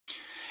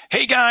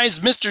Hey guys,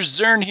 Mr.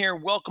 Zern here.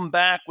 Welcome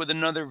back with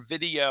another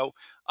video.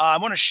 I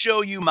want to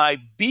show you my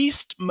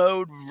beast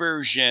mode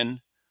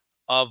version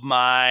of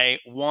my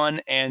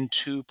 1 and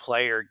 2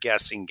 player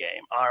guessing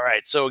game. All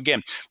right, so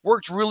again,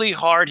 worked really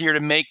hard here to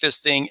make this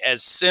thing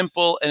as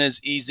simple and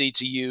as easy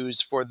to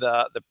use for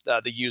the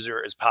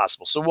user as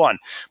possible. So one,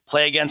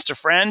 play against a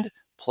friend,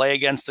 play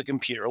against the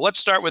computer. Let's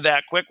start with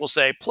that quick. We'll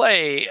say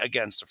play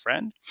against a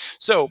friend.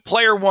 So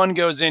player one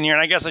goes in here,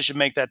 and I guess I should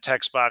make that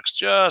text box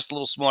just a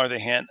little smaller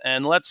than hint.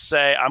 And let's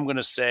say I'm going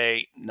to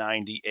say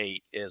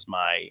 98 is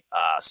my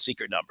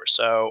secret number.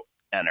 So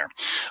enter.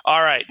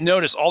 All right,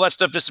 notice all that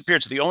stuff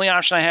disappeared. So the only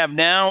option I have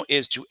now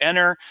is to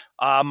enter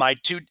my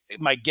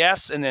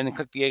guess and then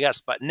click the guess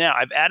button. Now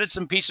I've added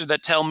some pieces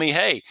that tell me,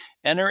 hey,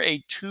 enter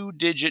a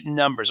 2-digit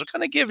number. So it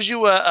kind of gives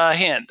you a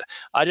hint,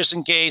 just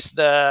in case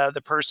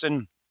the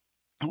person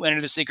who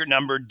entered the secret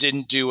number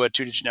didn't do a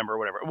 2-digit number or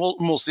whatever.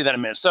 We'll see that in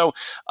a minute. So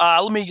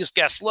let me just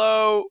guess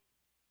low.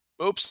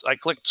 Oops, I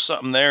clicked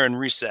something there and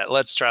reset.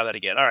 Let's try that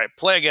again. All right,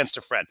 play against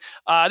a friend.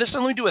 This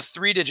time, let me do a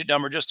 3-digit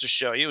number just to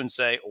show you and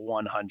say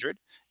 100.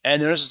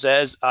 And notice it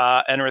says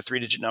enter a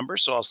 3-digit number.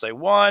 So I'll say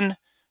 1,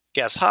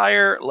 guess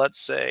higher. Let's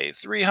say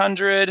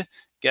 300.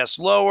 Guess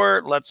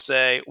lower. Let's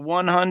say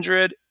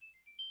 100.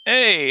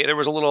 Hey, there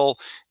was a little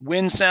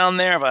wind sound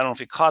there. I don't know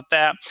if you caught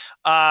that.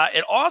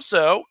 It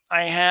also,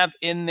 I have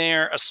in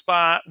there a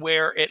spot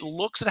where it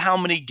looks at how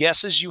many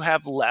guesses you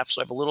have left.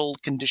 So I have a little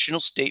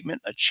conditional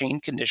statement, a chain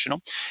conditional.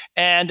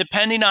 And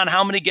depending on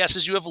how many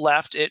guesses you have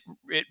left, it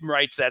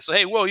writes that. So,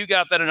 hey, whoa, you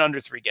got that in under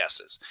 3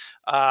 guesses.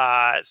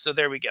 So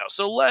there we go.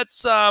 So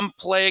let's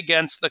play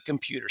against the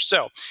computer.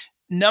 So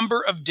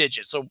number of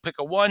digits. So pick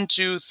a 1,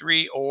 2,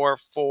 3, or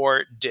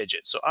 4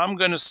 digits. So I'm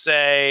going to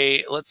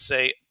say, let's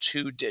say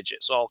 2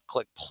 digits. So I'll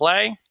click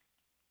play.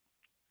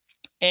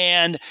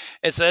 And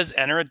it says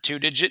enter a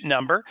 2-digit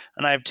number,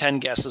 and I have 10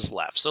 guesses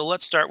left. So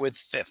let's start with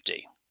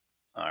 50.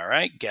 All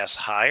right, guess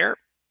higher,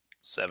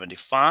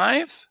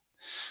 75.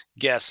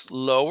 Guess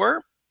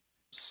lower,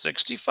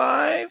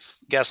 65.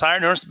 Guess higher.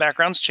 Notice the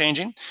background's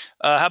changing.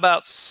 How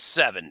about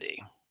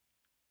 70?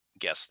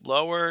 Guess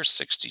lower,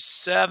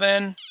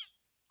 67.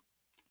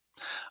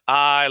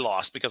 I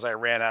lost because I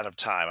ran out of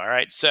time. All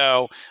right,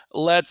 so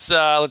let's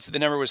see. The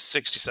number was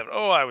 67.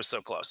 Oh, I was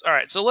so close. All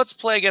right, so let's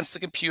play against the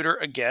computer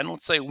again.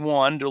 Let's say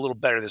 1, do a little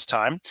better this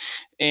time.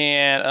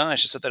 And I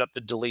should set that up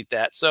to delete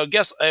that. So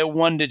guess a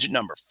 1-digit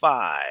number,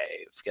 5.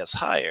 Guess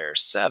higher,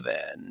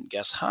 7.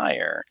 Guess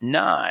higher,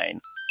 9.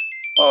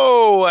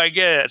 Oh, I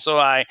get it. So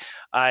I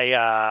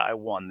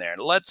won there.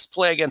 Let's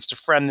play against a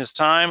friend this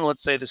time.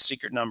 Let's say the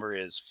secret number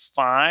is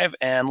 5,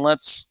 and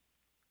let's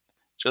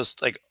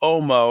just like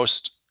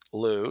almost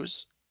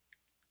lose.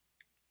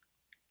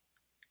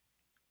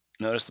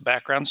 Notice the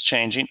background's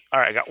changing.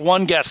 All right, I got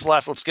 1 guess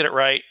left. Let's get it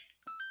right.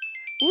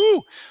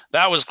 Woo,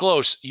 that was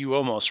close. You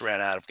almost ran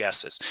out of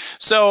guesses.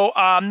 So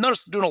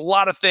notice doing a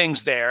lot of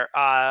things there.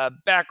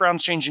 Background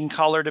changing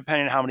color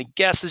depending on how many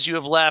guesses you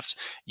have left.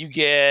 You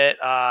get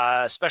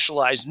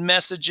specialized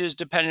messages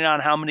depending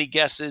on how many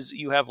guesses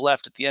you have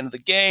left at the end of the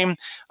game.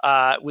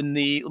 Let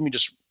me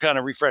just kind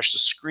of refresh the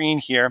screen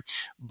here.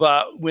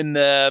 But when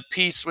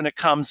it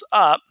comes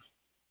up,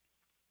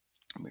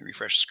 let me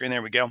refresh the screen.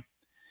 There we go.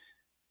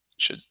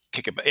 Should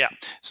kick it back. Yeah.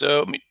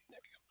 So,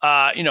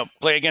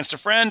 play against a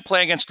friend,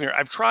 play against a computer.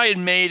 I've tried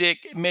and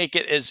make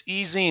it as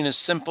easy and as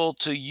simple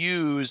to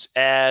use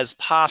as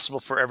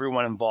possible for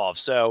everyone involved.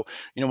 So,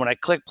 when I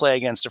click play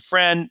against a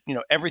friend,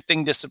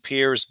 everything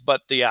disappears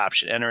but the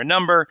option, enter a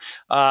number.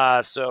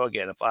 So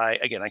again, I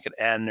could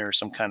enter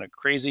some kind of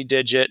crazy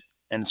digit,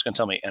 and it's going to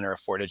tell me enter a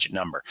 4-digit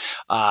number.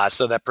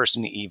 So that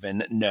person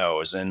even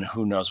knows, and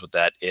who knows what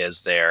that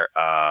is there.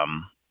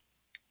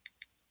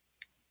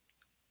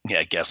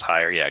 Yeah, guess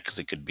higher. Yeah, because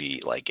it could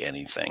be like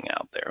anything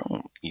out there.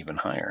 Oh, even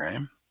higher, eh?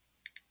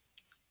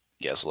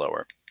 Guess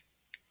lower.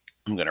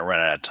 I'm going to run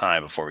out of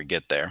time before we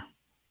get there.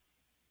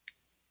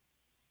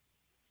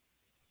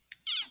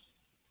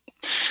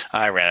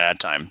 I ran out of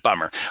time.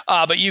 Bummer.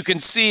 But you can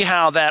see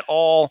how that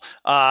all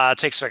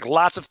takes effect.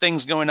 Lots of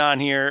things going on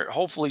here.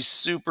 Hopefully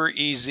super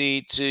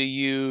easy to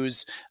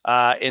use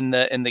in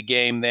the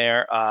game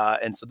there.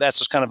 And so that's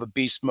just kind of a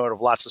beast mode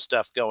of lots of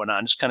stuff going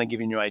on. Just kind of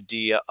giving you an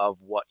idea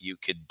of what you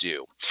could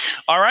do.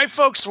 All right,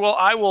 folks. Well,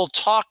 I will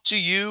talk to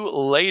you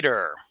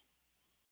later.